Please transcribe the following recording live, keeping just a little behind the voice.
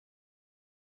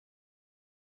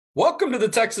Welcome to the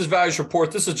Texas Values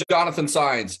Report. This is Jonathan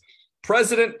Saenz,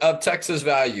 president of Texas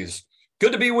Values.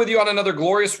 Good to be with you on another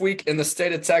glorious week in the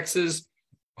state of Texas.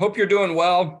 Hope you're doing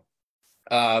well.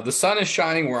 The sun is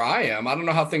shining where I am. I don't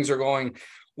know how things are going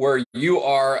where you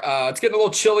are. It's getting a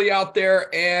little chilly out there,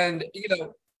 and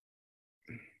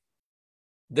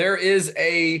there is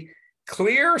a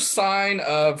clear sign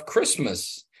of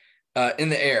Christmas in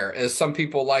the air, as some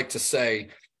people like to say,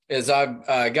 as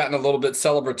I've gotten a little bit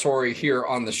celebratory here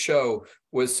on the show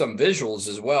with some visuals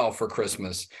as well for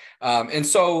Christmas. And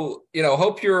so,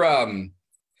 hope you're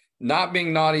not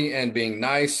being naughty and being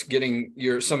nice, getting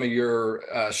some of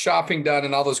your shopping done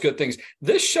and all those good things.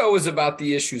 This show is about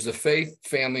the issues of faith,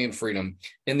 family, and freedom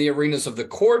in the arenas of the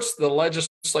courts, the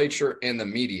legislature, and the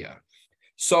media.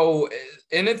 So,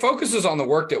 and it focuses on the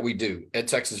work that we do at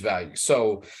Texas Values.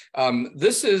 So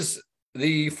this is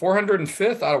the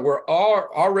 405th. We're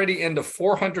already into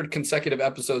 400 consecutive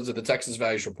episodes of the Texas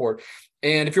Values Report.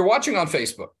 And if you're watching on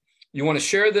Facebook, you want to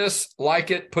share this,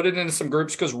 like it, put it into some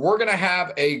groups, because we're going to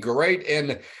have a great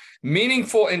and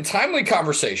meaningful and timely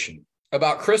conversation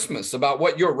about Christmas, about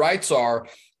what your rights are,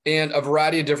 and a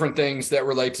variety of different things that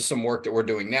relate to some work that we're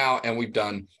doing now and we've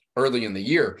done early in the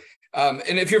year.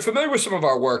 And if you're familiar with some of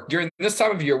our work, during this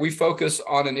time of year, we focus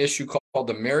on an issue called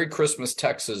the Merry Christmas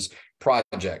Texas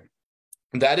Project.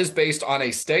 That is based on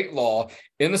a state law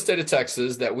in the state of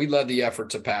Texas that we led the effort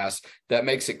to pass that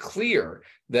makes it clear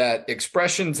that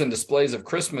expressions and displays of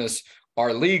Christmas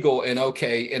are legal and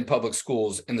okay in public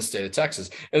schools in the state of Texas.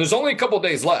 And there's only a couple of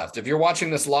days left. If you're watching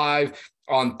this live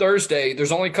on Thursday,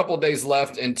 there's only a couple of days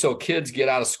left until kids get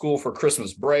out of school for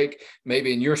Christmas break.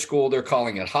 Maybe in your school, they're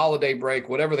calling it holiday break,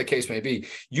 whatever the case may be.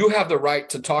 You have the right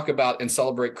to talk about and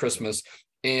celebrate Christmas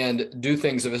and do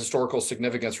things of historical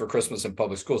significance for Christmas in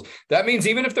public schools. That means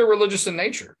even if they're religious in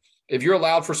nature, if you're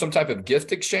allowed for some type of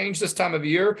gift exchange this time of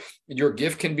year, your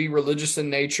gift can be religious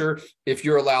in nature. If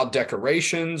you're allowed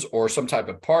decorations or some type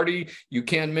of party, you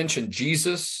can mention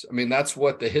Jesus. I mean, that's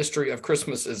what the history of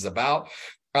Christmas is about.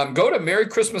 Go to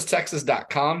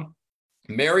merrychristmastexas.com.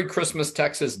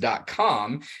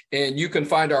 merrychristmastexas.com, and you can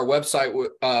find our website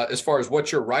as far as what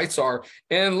your rights are,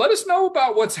 and let us know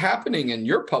about what's happening in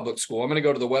your public school. I'm going to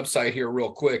go to the website here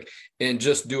real quick and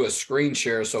just do a screen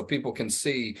share so people can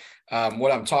see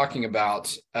what I'm talking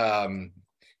about.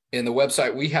 In the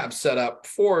website we have set up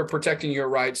for protecting your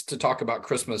rights to talk about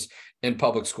Christmas in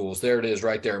public schools. There it is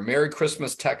right there.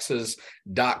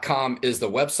 merrychristmastexas.com is the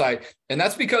website. And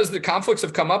that's because the conflicts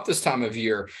have come up this time of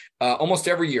year, almost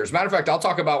every year. As a matter of fact, I'll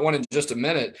talk about one in just a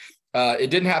minute. It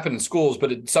didn't happen in schools,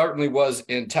 but it certainly was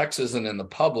in Texas and in the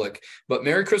public. But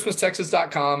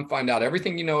merrychristmastexas.com, find out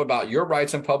everything you know about your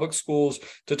rights in public schools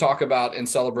to talk about and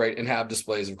celebrate and have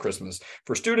displays of Christmas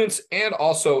for students and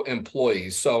also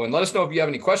employees. So, and let us know if you have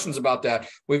any questions about that.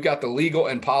 We've got the legal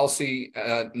and policy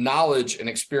knowledge and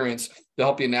experience to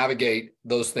help you navigate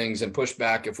those things and push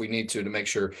back if we need to make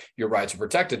sure your rights are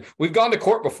protected. We've gone to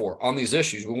court before on these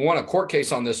issues. We won a court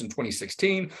case on this in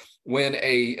 2016 when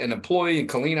an employee in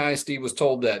Killeen ISD was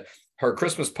told that her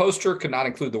Christmas poster could not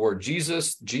include the word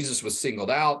Jesus. Jesus was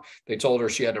singled out. They told her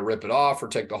she had to rip it off or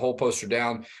take the whole poster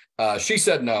down. She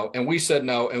said no, and we said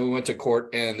no, and we went to court,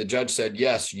 and the judge said,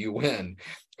 yes, you win,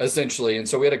 essentially. And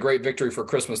so we had a great victory for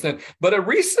Christmas then. But a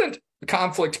recent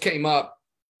conflict came up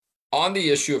on the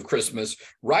issue of Christmas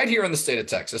right here in the state of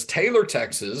Texas, Taylor,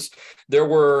 Texas.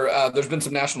 There's been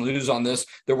some national news on this.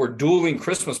 There were dueling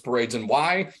Christmas parades. And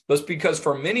why? That's because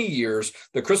for many years,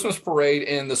 the Christmas parade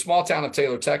in the small town of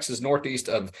Taylor, Texas, northeast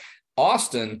of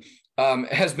Austin,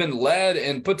 has been led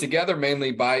and put together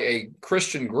mainly by a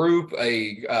Christian group,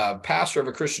 a pastor of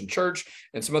a Christian church,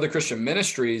 and some other Christian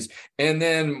ministries. And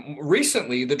then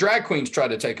recently, the drag queens tried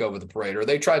to take over the parade, or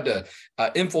they tried to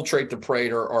infiltrate the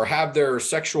parade, or have their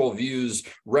sexual views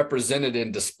represented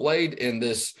and displayed in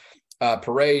this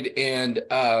parade. And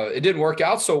it didn't work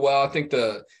out so well. I think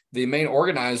the main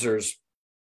organizers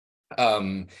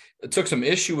took some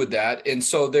issue with that. And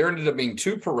so there ended up being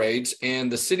two parades,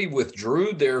 and the city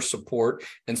withdrew their support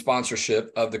and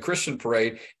sponsorship of the Christian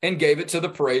parade and gave it to the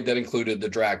parade that included the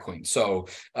drag queens. So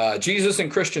Jesus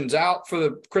and Christians out for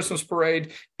the Christmas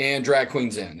parade, and drag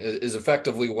queens in is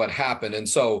effectively what happened. And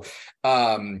so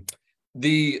the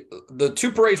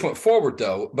two parades went forward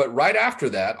though, but right after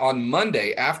that, on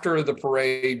Monday, after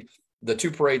the two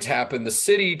parades happened, the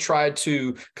city tried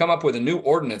to come up with a new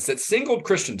ordinance that singled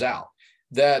Christians out,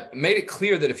 that made it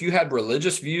clear that if you had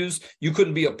religious views, you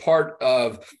couldn't be a part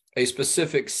of a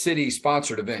specific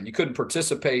city-sponsored event. You couldn't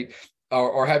participate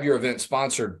or have your event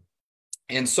sponsored.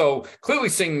 And so clearly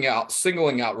singling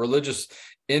out religious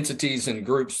entities and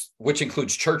groups, which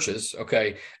includes churches.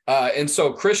 Okay. And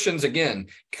so Christians, again,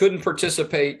 couldn't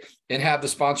participate and have the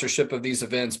sponsorship of these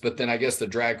events, but then I guess the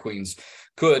drag queens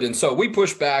could. And so we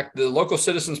pushed back, the local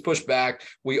citizens pushed back,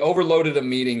 we overloaded a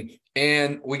meeting,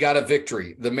 and we got a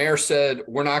victory. The mayor said,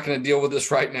 we're not going to deal with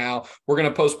this right now. We're going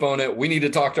to postpone it. We need to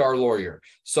talk to our lawyer.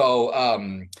 So,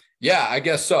 yeah, I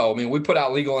guess so. I mean, we put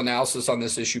out legal analysis on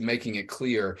this issue, making it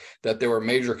clear that there were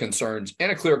major concerns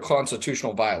and a clear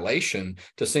constitutional violation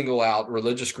to single out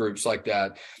religious groups like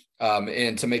that,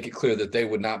 and to make it clear that they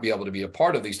would not be able to be a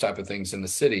part of these type of things in the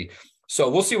city. So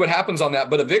we'll see what happens on that,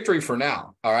 but a victory for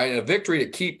now, all right, and a victory to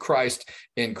keep Christ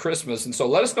in Christmas. And so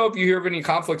let us know if you hear of any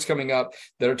conflicts coming up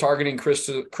that are targeting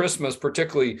Christmas,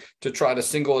 particularly to try to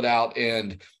single it out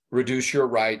and reduce your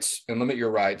rights and limit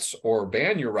your rights or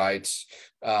ban your rights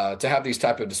to have these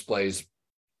type of displays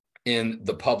in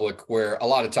the public, where a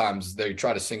lot of times they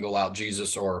try to single out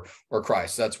Jesus or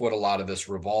Christ. That's what a lot of this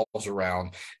revolves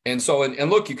around. And so,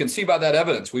 and look, you can see by that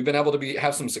evidence, we've been able to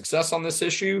have some success on this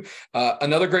issue.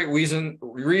 Another great reason,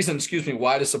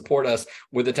 why to support us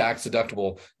with a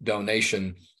tax-deductible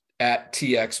donation at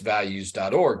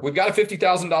txvalues.org. We've got a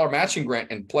 $50,000 matching grant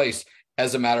in place,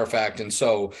 as a matter of fact. And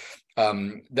so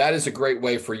that is a great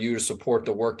way for you to support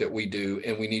the work that we do,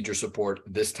 and we need your support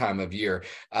this time of year.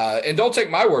 And don't take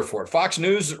my word for it. Fox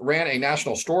News ran a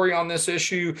national story on this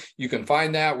issue. You can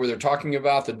find that where they're talking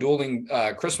about the dueling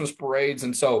Christmas parades.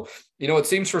 And so, you know, it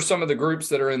seems for some of the groups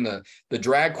that are in the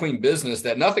drag queen business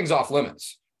that nothing's off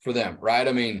limits for them, right?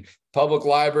 I mean, public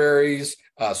libraries,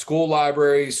 school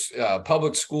libraries,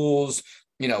 public schools,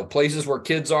 you know, places where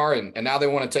kids are, and now they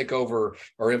want to take over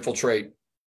or infiltrate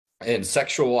and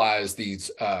sexualize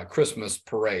these Christmas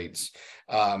parades.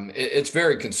 It's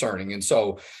very concerning. And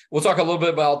so we'll talk a little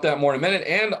bit about that more in a minute,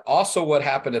 and also what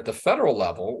happened at the federal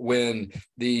level when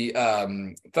the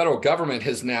federal government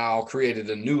has now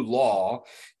created a new law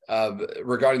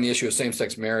regarding the issue of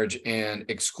same-sex marriage and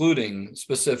excluding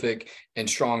specific and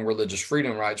strong religious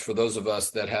freedom rights for those of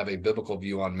us that have a biblical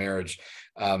view on marriage.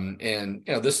 And,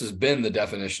 you know, this has been the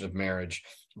definition of marriage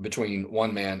between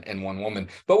one man and one woman.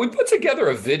 But we put together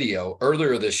a video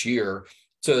earlier this year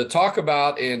to talk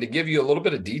about and to give you a little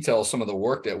bit of detail of some of the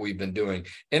work that we've been doing.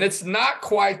 And it's not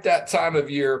quite that time of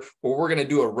year where we're going to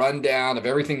do a rundown of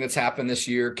everything that's happened this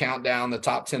year, count down the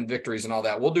top 10 victories and all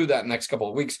that. We'll do that in the next couple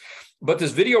of weeks. But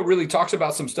this video really talks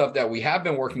about some stuff that we have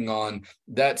been working on,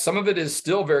 that some of it is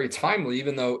still very timely,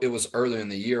 even though it was earlier in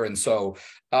the year. And so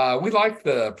we like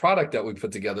the product that we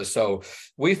put together. So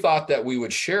we thought that we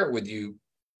would share it with you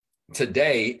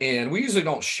today. And we usually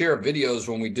don't share videos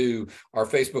when we do our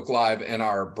Facebook Live and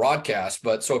our broadcast.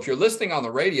 But so if you're listening on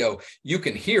the radio, you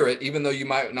can hear it, even though you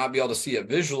might not be able to see it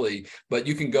visually, but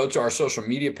you can go to our social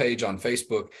media page on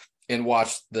Facebook and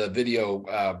watch the video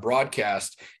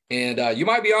broadcast. And you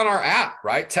might be on our app,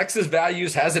 right? Texas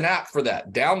Values has an app for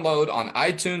that. Download on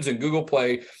iTunes and Google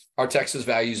Play our Texas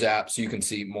Values app so you can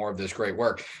see more of this great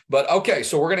work. But okay,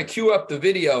 so we're going to queue up the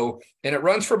video, and it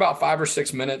runs for about 5 or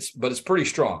 6 minutes, but it's pretty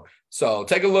strong. So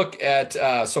take a look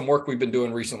at some work we've been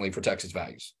doing recently for Texas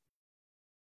Values.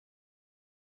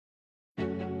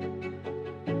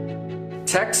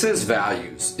 Texas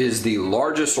Values is the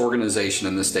largest organization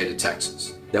in the state of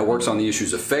Texas that works on the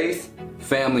issues of faith,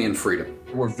 family, and freedom.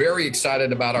 We're very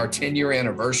excited about our 10-year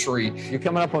anniversary. You're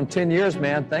coming up on 10 years,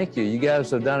 man. Thank you. You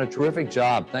guys have done a terrific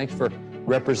job. Thanks for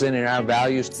representing our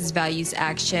values. Texas Values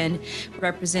Action,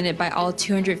 represented by all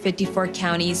 254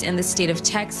 counties in the state of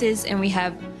Texas, and we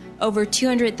have over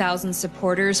 200,000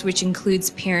 supporters, which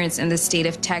includes parents in the state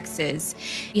of Texas.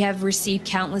 We have received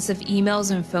countless of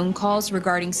emails and phone calls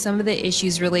regarding some of the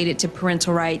issues related to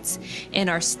parental rights in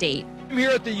our state. I'm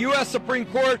here at the U.S. Supreme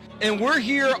Court, and we're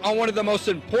here on one of the most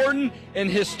important and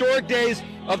historic days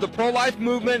of the pro-life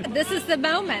movement. This is the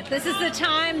moment. This is the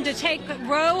time to take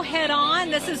Roe head on.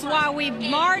 This is why we've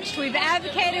marched, we've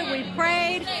advocated, we've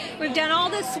prayed, we've done all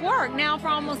this work now for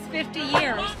almost 50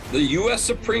 years. The U.S.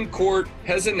 Supreme Court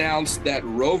has announced that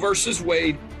Roe versus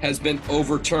Wade has been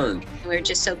overturned. We're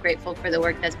just so grateful for the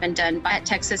work that's been done by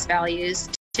Texas Values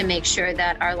to make sure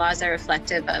that our laws are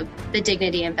reflective of the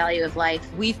dignity and value of life.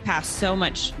 We've passed so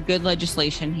much good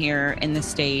legislation here in the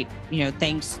state, you know,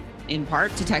 thanks in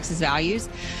part to Texas Values,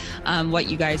 what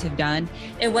you guys have done.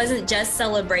 It wasn't just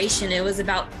celebration, it was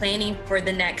about planning for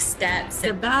the next steps.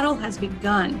 The battle has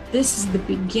begun. This is the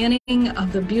beginning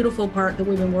of the beautiful part that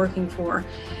we've been working for,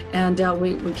 and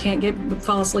we can't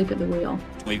fall asleep at the wheel.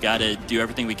 We've got to do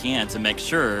everything we can to make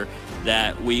sure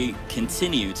that we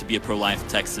continue to be a pro-life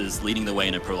Texas, leading the way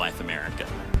in a pro-life America.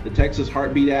 The Texas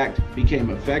Heartbeat Act became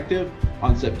effective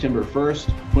on September 1st,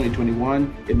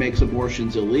 2021. It makes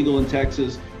abortions illegal in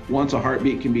Texas. once a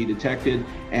heartbeat can be detected,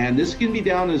 and this can be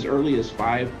down as early as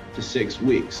 5 to 6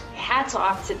 weeks. Hats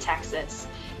off to Texas.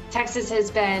 Texas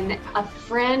has been a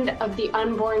friend of the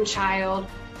unborn child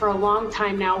for a long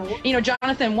time now. You know,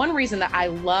 Jonathan, one reason that I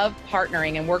love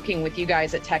partnering and working with you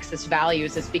guys at Texas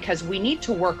Values is because we need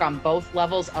to work on both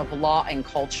levels of law and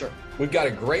culture. We've got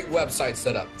a great website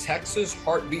set up,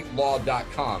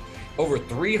 TexasHeartbeatLaw.com. Over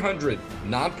 300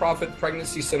 nonprofit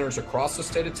pregnancy centers across the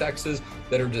state of Texas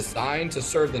that are designed to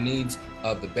serve the needs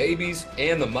of the babies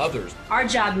and the mothers. Our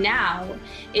job now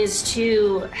is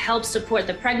to help support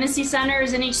the pregnancy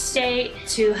centers in each state,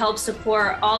 to help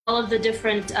support all of the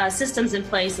different systems in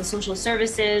place, the social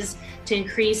services, to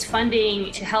increase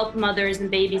funding to help mothers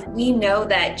and babies. We know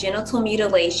that genital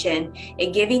mutilation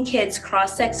and giving kids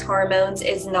cross-sex hormones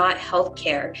is not health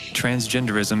care.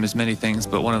 Transgenderism is many things,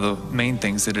 but one of the main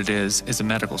things that it is a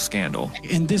medical scandal.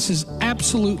 And this is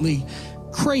absolutely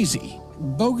crazy.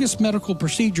 Bogus medical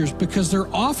procedures because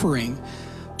they're offering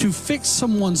to fix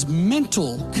someone's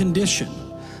mental condition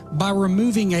by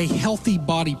removing a healthy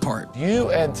body part.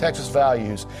 You and Texas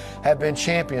Values have been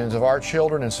champions of our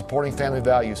children and supporting family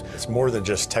values. It's more than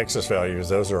just Texas values,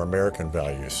 those are American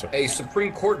values. A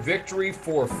Supreme Court victory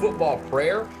for football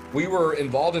prayer. We were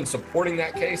involved in supporting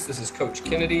that case. This is Coach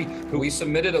Kennedy, who we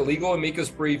submitted a legal amicus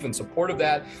brief in support of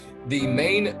that. The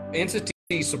main entity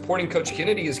supporting Coach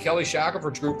Kennedy is Kelly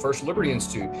Shackelford's group, First Liberty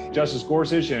Institute. Justice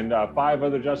Gorsuch and 5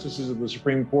 other justices of the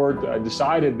Supreme Court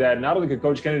decided that not only could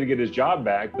Coach Kennedy get his job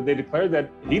back, but they declared that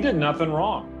he did nothing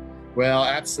wrong. Well,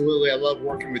 absolutely. I love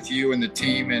working with you and the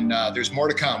team, and there's more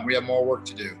to come. We have more work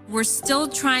to do. We're still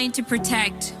trying to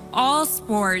protect all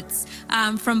sports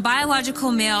from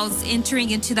biological males entering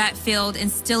into that field and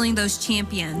stealing those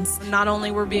champions. Not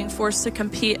only were being forced to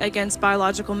compete against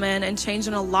biological men and change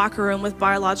in a locker room with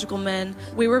biological men,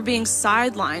 we were being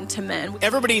sidelined to men.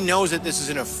 Everybody knows that this is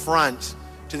an affront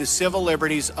to the civil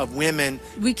liberties of women.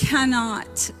 We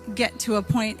cannot get to a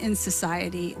point in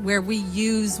society where we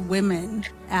use women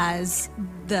as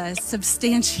the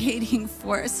substantiating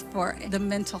force for the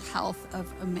mental health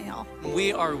of a male.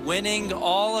 We are winning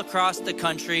all across the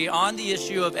country on the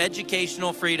issue of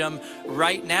educational freedom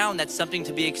right now, and that's something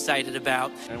to be excited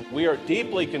about. And we are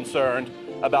deeply concerned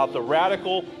about the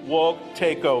radical woke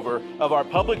takeover of our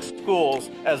public schools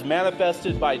as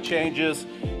manifested by changes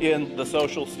in the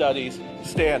social studies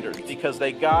standards, because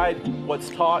they guide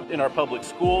what's taught in our public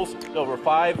schools to over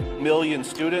 5 million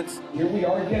students. Here we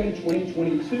are again in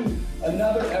 2022,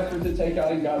 another effort to take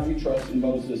out In God We Trust in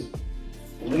Moses.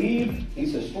 Leave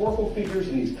these historical figures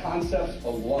and these concepts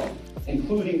alone,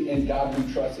 including In God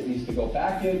We Trust. It needs to go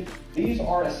back in. These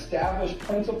are established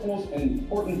principles and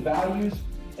important values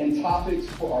and topics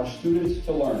for our students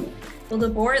to learn. Well, the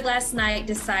board last night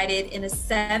decided in a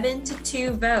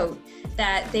 7-2 vote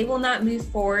that they will not move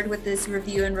forward with this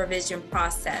review and revision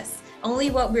process. Only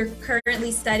what we're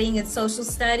currently studying in social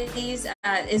studies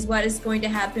is what is going to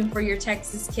happen for your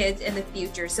Texas kids in the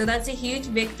future. So that's a huge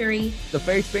victory. The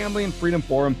Faith, Family, and Freedom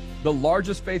Forum, the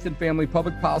largest faith and family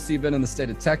public policy event in the state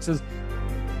of Texas.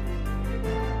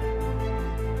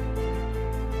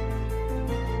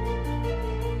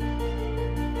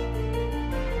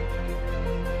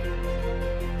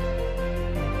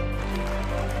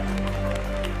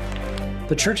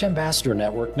 The Church Ambassador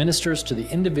Network ministers to the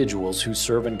individuals who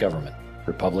serve in government,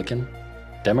 Republican,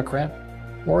 Democrat,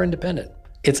 or Independent.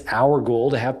 It's our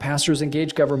goal to have pastors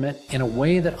engage government in a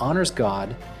way that honors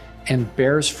God and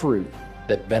bears fruit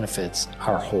that benefits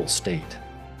our whole state.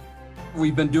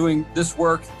 We've been doing this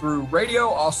work through radio,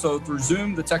 also through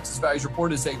Zoom. The Texas Values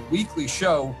Report is a weekly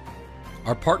show.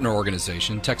 Our partner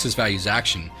organization, Texas Values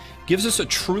Action, gives us a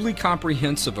truly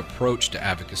comprehensive approach to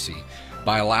advocacy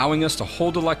by allowing us to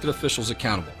hold elected officials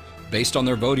accountable based on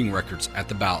their voting records at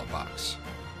the ballot box.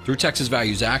 Through Texas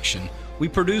Values Action, we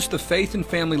produce the Faith and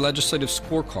Family Legislative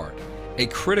Scorecard, a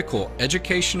critical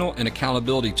educational and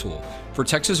accountability tool for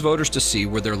Texas voters to see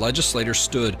where their legislators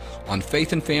stood on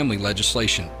faith and family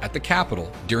legislation at the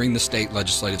Capitol during the state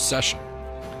legislative session.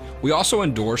 We also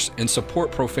endorse and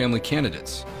support pro-family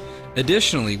candidates.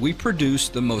 Additionally, we produce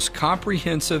the most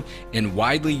comprehensive and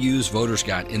widely used voters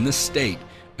guide in the state,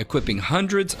 equipping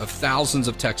hundreds of thousands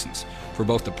of Texans for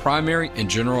both the primary and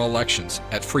general elections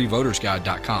at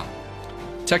freevotersguide.com.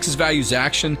 Texas Values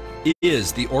Action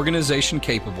is the organization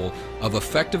capable of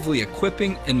effectively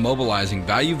equipping and mobilizing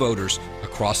value voters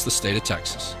across the state of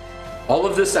Texas. All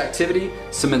of this activity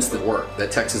cements the work that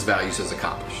Texas Values has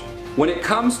accomplished. When it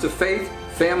comes to faith,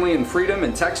 family, and freedom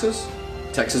in Texas,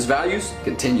 Texas Values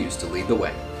continues to lead the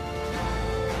way.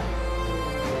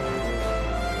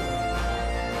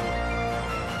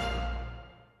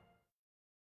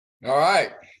 All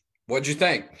right. What'd you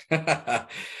think?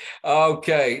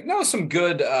 Okay. No, some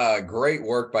good, great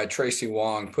work by Tracy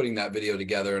Wong putting that video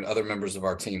together, and other members of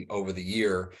our team over the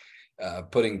year,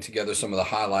 putting together some of the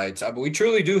highlights. But we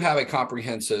truly do have a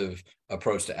comprehensive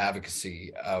approach to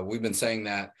advocacy. We've been saying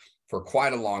that for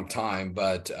quite a long time,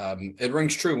 but it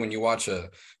rings true when you watch a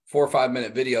 4 or 5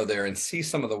 minute video there and see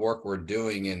some of the work we're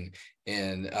doing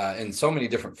in so many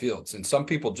different fields. And some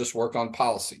people just work on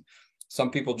policy. Some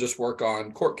people just work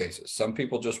on court cases. Some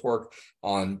people just work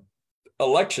on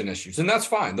election issues, and that's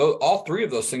fine. Though all three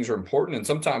of those things are important, and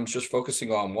sometimes just focusing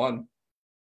on one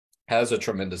has a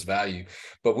tremendous value.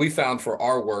 But we found for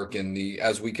our work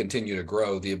as we continue to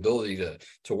grow, the ability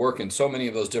to work in so many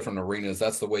of those different arenas,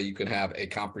 that's the way you can have a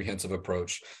comprehensive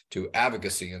approach to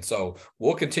advocacy. And so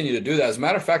we'll continue to do that. As a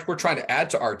matter of fact, we're trying to add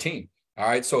to our team. All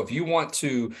right. So if you want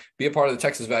to be a part of the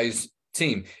Texas Values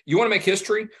team, you want to make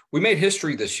history. We made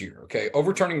history this year. Okay.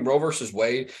 Overturning Roe versus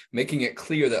Wade, making it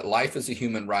clear that life is a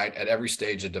human right at every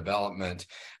stage of development.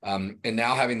 And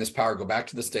now having this power go back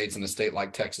to the states, in a state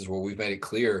like Texas, where we've made it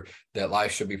clear that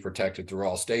life should be protected through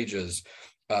all stages.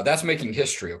 That's making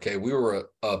history. Okay. We were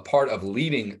a part of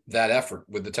leading that effort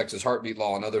with the Texas Heartbeat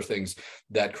Law and other things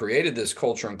that created this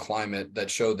culture and climate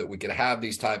that showed that we could have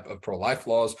these type of pro-life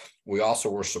laws. We also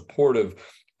were supportive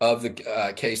of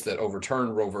the case that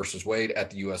overturned Roe versus Wade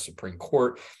at the U.S. Supreme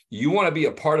Court. You want to be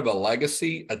a part of a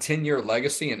legacy, a 10-year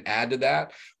legacy, and add to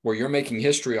that where you're making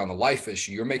history on the life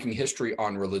issue, you're making history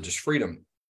on religious freedom,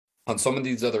 on some of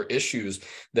these other issues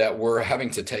that we're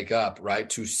having to take up, right,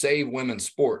 to save women's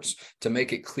sports, to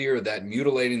make it clear that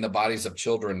mutilating the bodies of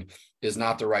children is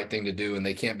not the right thing to do, and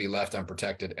they can't be left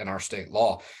unprotected in our state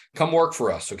law. Come work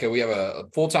for us. Okay. We have a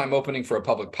full-time opening for a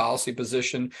public policy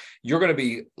position. You're going to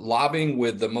be lobbying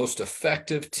with the most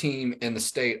effective team in the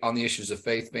state on the issues of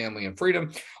faith, family, and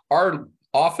freedom. Our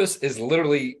office is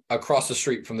literally across the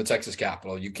street from the Texas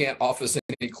Capitol. You can't office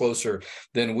any closer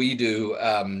than we do,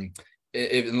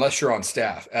 unless you're on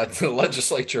staff at the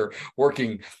legislature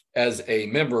working as a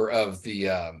member of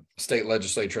the state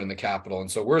legislature in the Capitol.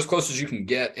 And so we're as close as you can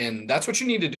get. And that's what you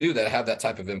need to do, that have that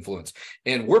type of influence.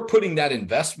 And we're putting that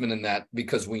investment in that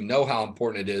because we know how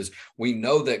important it is. We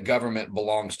know that government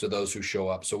belongs to those who show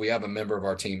up. So we have a member of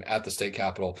our team at the state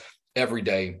Capitol every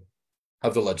day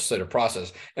of the legislative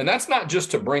process. And that's not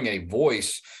just to bring a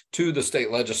voice to the state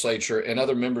legislature and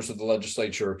other members of the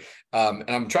legislature. And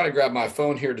I'm trying to grab my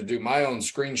phone here to do my own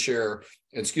screen share,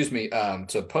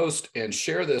 to post and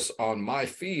share this on my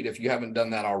feed. If you haven't done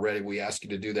that already, we ask you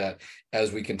to do that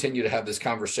as we continue to have this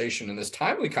conversation, and this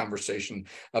timely conversation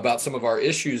about some of our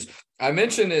issues. I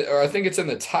mentioned it, or I think it's in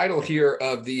the title here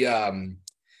of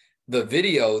the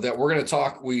video that we're going to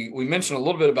talk. We mentioned a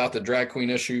little bit about the drag queen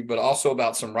issue, but also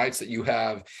about some rights that you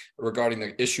have regarding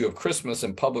the issue of Christmas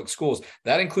in public schools.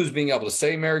 That includes being able to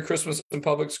say Merry Christmas in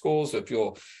public schools. If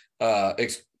you'll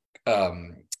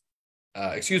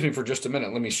excuse me for just a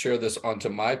minute, let me share this onto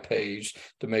my page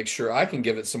to make sure I can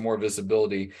give it some more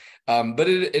visibility. But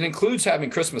it includes having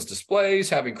Christmas displays,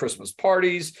 having Christmas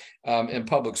parties in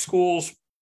public schools.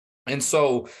 And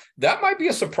so that might be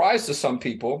a surprise to some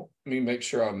people. Let me make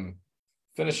sure I'm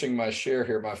finishing my share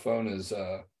here. My phone is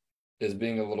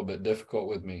being a little bit difficult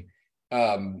with me.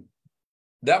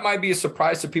 That might be a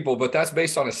surprise to people, but that's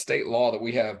based on a state law that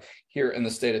we have here in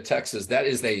the state of Texas. That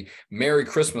is a Merry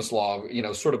Christmas law,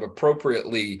 sort of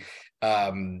appropriately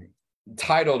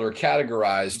titled or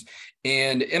categorized.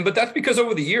 But that's because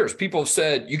over the years, people have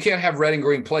said, you can't have red and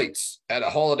green plates at a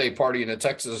holiday party in a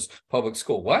Texas public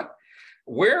school. What?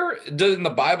 Where in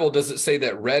the Bible does it say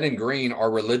that red and green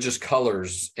are religious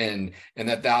colors, and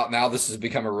that now this has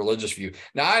become a religious view?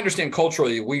 Now, I understand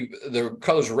culturally the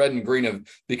colors red and green have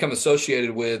become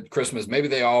associated with Christmas. Maybe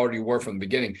they already were from the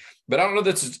beginning, but I don't know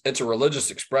that it's a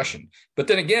religious expression. But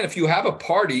then again, if you have a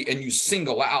party and you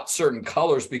single out certain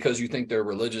colors because you think they're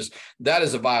religious, that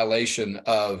is a violation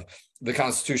of the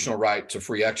constitutional right to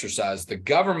free exercise. The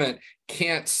government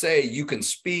can't say you can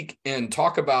speak and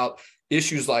talk about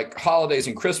issues like holidays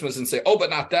and Christmas and say, oh, but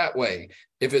not that way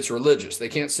if it's religious. They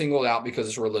can't single it out because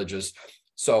it's religious.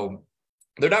 So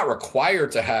they're not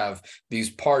required to have these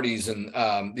parties and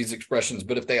these expressions,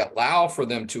 but if they allow for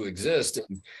them to exist,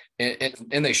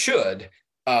 and they should,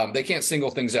 they can't single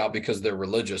things out because they're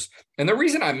religious. And the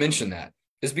reason I mention that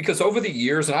is because over the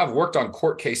years, and I've worked on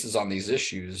court cases on these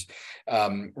issues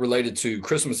related to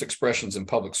Christmas expressions in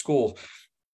public school,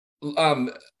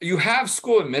 you have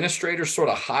school administrators sort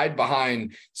of hide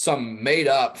behind some made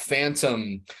up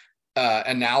phantom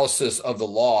analysis of the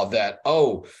law that,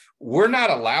 we're not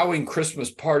allowing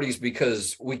Christmas parties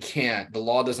because we can't. The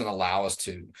law doesn't allow us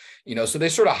to, so they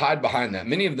sort of hide behind that.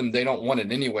 Many of them, they don't want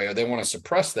it anyway, or they want to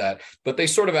suppress that, but they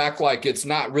sort of act like it's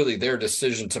not really their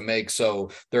decision to make, so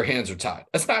their hands are tied.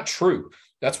 That's not true.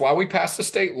 That's why we passed a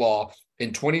state law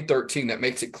in 2013 that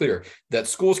makes it clear that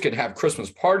schools can have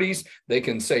Christmas parties. They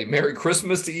can say Merry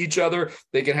Christmas to each other.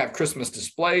 They can have Christmas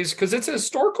displays because it's a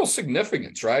historical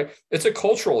significance, right? It's a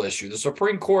cultural issue.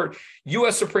 The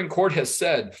U.S. Supreme Court has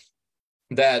said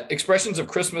that expressions of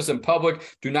Christmas in public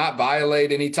do not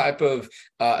violate any type of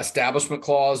establishment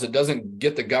clause. It doesn't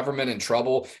get the government in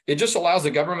trouble. It just allows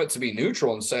the government to be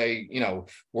neutral and say,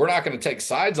 we're not going to take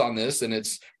sides on this, and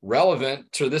it's relevant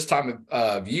to this time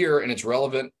of year, and it's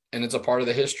relevant, and it's a part of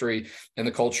the history and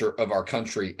the culture of our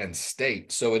country and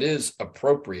state. So it is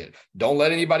appropriate. Don't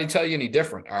let anybody tell you any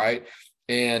different, all right?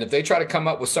 And if they try to come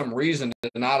up with some reason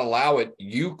to not allow it,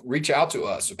 you reach out to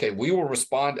us, okay? We will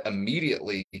respond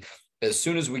immediately as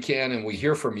soon as we can, and we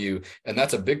hear from you. And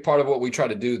that's a big part of what we try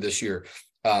to do this year,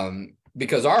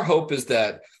 because our hope is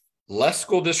that less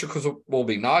school districts will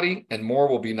be naughty and more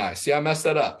will be nice. See, I messed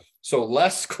that up. So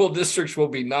less school districts will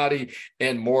be naughty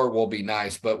and more will be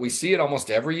nice. But we see it almost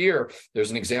every year.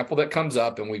 There's an example that comes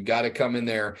up, and we've got to come in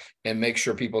there and make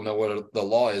sure people know what the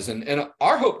law is. And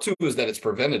our hope, too, is that it's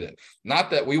preventative, not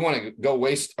that we want to go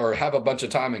waste or have a bunch of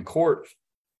time in court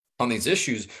on these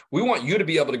issues. We want you to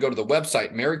be able to go to the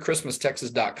website,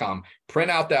 merrychristmastexas.com, print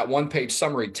out that one-page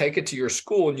summary, take it to your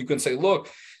school, and you can say, look,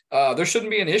 there shouldn't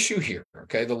be an issue here.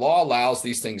 Okay. The law allows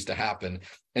these things to happen.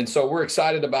 And so we're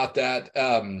excited about that.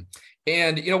 And,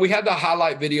 we had the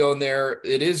highlight video in there.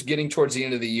 It is getting towards the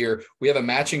end of the year. We have a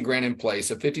matching grant in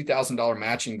place, a $50,000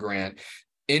 matching grant.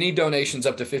 Any donations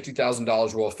up to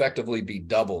 $50,000 will effectively be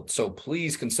doubled. So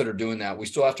please consider doing that. We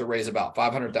still have to raise about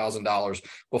 $500,000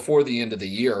 before the end of the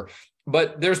year.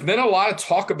 But there's been a lot of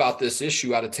talk about this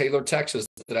issue out of Taylor, Texas,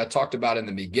 that I talked about in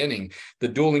the beginning, the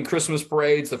dueling Christmas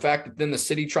parades, the fact that then the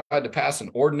city tried to pass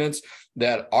an ordinance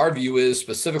that our view is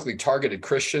specifically targeted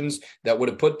Christians, that would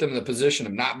have put them in the position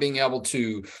of not being able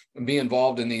to be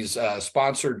involved in these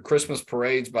sponsored Christmas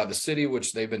parades by the city,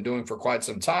 which they've been doing for quite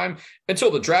some time,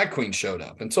 until the drag queens showed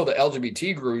up, until the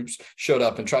LGBT groups showed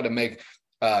up and tried to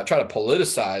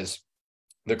politicize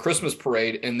the Christmas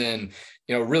parade, and then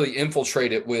really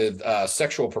infiltrate it with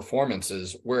sexual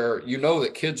performances where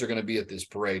that kids are going to be at these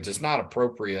parades. It's not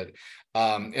appropriate,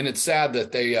 and it's sad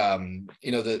that they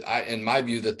in my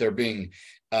view that they're being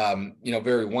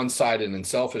very one-sided and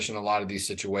selfish in a lot of these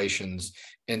situations.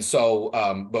 And so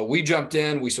but we jumped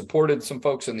in, we supported some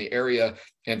folks in the area,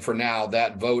 and for now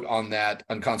that vote on that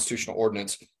unconstitutional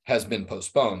ordinance has been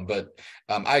postponed. But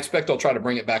I expect they'll try to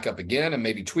bring it back up again and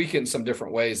maybe tweak it in some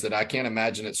different ways that I can't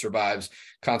imagine it survives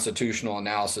constitutional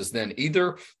analysis then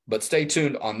either, but stay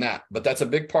tuned on that. But that's a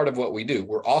big part of what we do.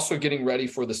 We're also getting ready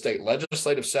for the state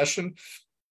legislative session.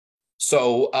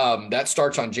 So that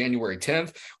starts on January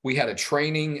 10th. We had a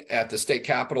training at the state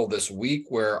capitol this week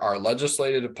where our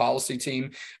legislative policy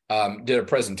team did a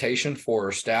presentation for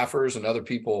staffers and other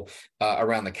people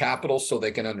around the Capitol so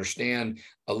they can understand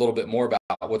a little bit more about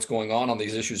what's going on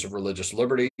these issues of religious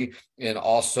liberty, and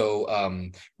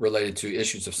also related to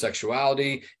issues of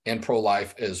sexuality and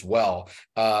pro-life as well.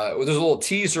 There's a little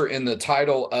teaser in the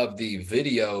title of the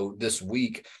video this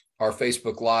week, our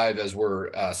Facebook Live, as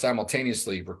we're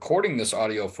simultaneously recording this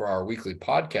audio for our weekly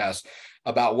podcast,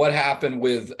 about what happened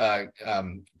with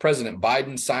President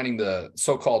Biden signing the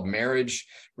so-called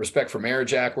Respect for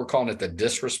Marriage Act. We're calling it the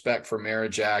Disrespect for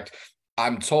Marriage Act.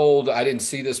 I'm told, I didn't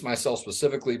see this myself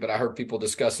specifically, but I heard people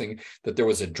discussing that there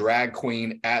was a drag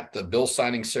queen at the bill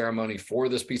signing ceremony for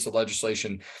this piece of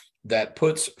legislation that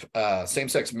puts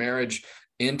same-sex marriage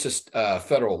into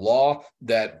federal law,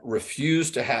 that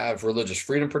refused to have religious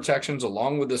freedom protections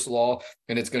along with this law.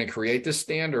 And it's going to create this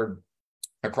standard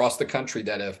across the country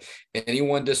that if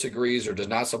anyone disagrees or does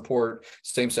not support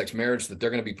same-sex marriage, that they're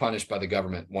going to be punished by the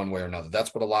government one way or another.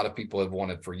 That's what a lot of people have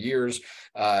wanted for years.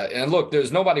 And look,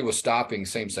 nobody was stopping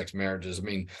same-sex marriages. I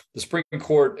mean, the Supreme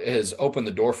Court has opened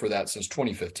the door for that since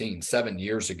 2015, 7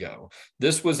 years ago.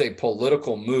 This was a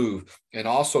political move, and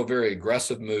also a very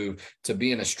aggressive move to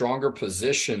be in a stronger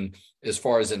position as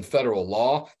far as in federal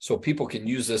law, so people can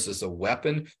use this as a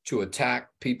weapon to attack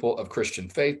people of Christian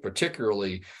faith,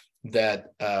 particularly that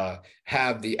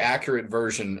have the accurate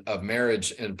version of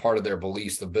marriage and part of their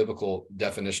beliefs, the biblical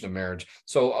definition of marriage.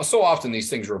 So often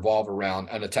these things revolve around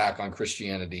an attack on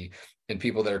Christianity and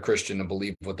people that are Christian and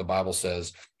believe what the Bible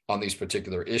says on these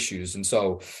particular issues. And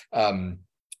so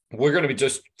we're going to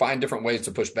just find different ways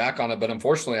to push back on it. But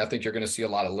unfortunately, I think you're going to see a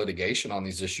lot of litigation on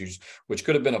these issues, which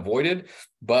could have been avoided.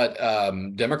 But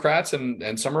Democrats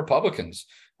and some Republicans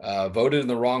voted in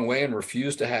the wrong way and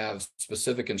refused to have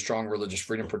specific and strong religious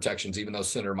freedom protections, even though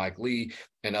Senator Mike Lee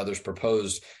and others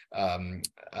proposed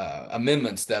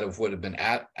amendments that would have been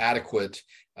adequate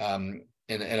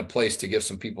in a place to give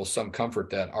some people some comfort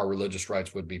that our religious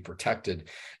rights would be protected.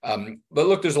 But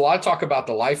look, there's a lot of talk about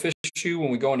the life issue.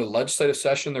 When we go into the legislative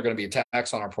session, they're going to be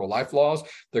attacks on our pro-life laws.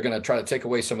 They're going to try to take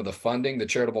away some of the funding, the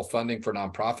charitable funding for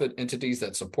nonprofit entities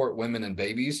that support women and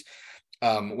babies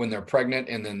when they're pregnant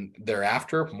and then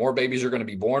thereafter. More babies are going to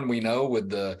be born. We know with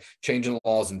the change in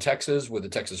laws in Texas, with the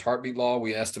Texas Heartbeat Law,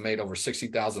 we estimate over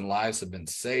 60,000 lives have been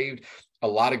saved. A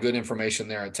lot of good information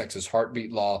there at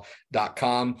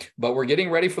TexasHeartbeatLaw.com. But we're getting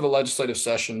ready for the legislative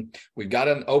session. We've got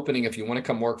an opening. If you want to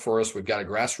come work for us, we've got a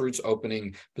grassroots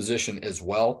opening position as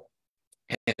well.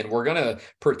 And we're going to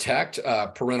protect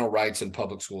parental rights in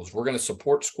public schools. We're going to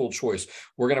support school choice.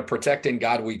 We're going to protect In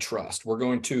God We Trust. We're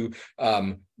going to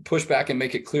push back and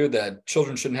make it clear that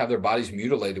children shouldn't have their bodies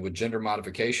mutilated with gender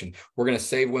modification. We're going to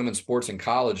save women's sports in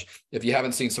college. If you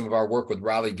haven't seen some of our work with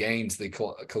Riley Gaines, the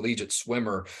collegiate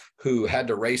swimmer who had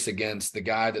to race against the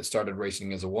guy that started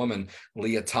racing as a woman,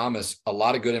 Leah Thomas, a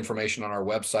lot of good information on our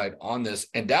website on this.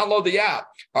 And download the app.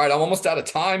 All right, I'm almost out of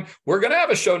time. We're going to have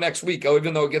a show next week,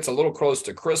 even though it gets a little close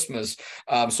to Christmas.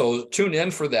 So tune in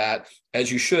for that,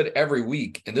 as you should every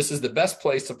week. And this is the best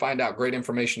place to find out great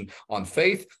information on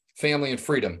faith, family, and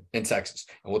freedom in Texas.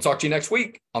 And we'll talk to you next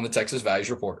week on the Texas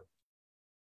Values Report.